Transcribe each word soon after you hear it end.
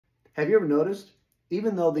Have you ever noticed,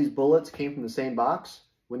 even though these bullets came from the same box,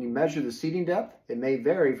 when you measure the seating depth, it may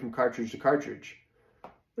vary from cartridge to cartridge.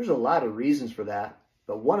 There's a lot of reasons for that,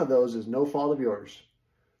 but one of those is no fault of yours.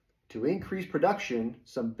 To increase production,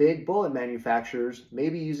 some big bullet manufacturers may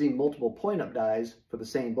be using multiple point-up dies for the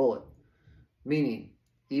same bullet. Meaning,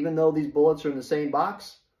 even though these bullets are in the same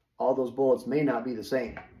box, all those bullets may not be the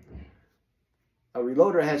same. A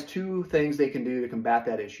reloader has two things they can do to combat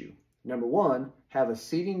that issue. Number one, have a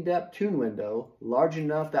seating depth tune window large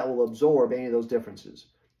enough that will absorb any of those differences.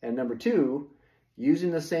 And number two,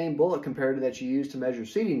 using the same bullet comparator that you use to measure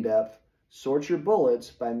seating depth, sort your bullets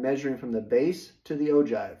by measuring from the base to the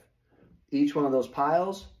ogive. Each one of those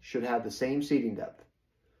piles should have the same seating depth.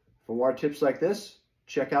 For more tips like this,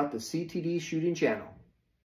 check out the CTD Shooting channel.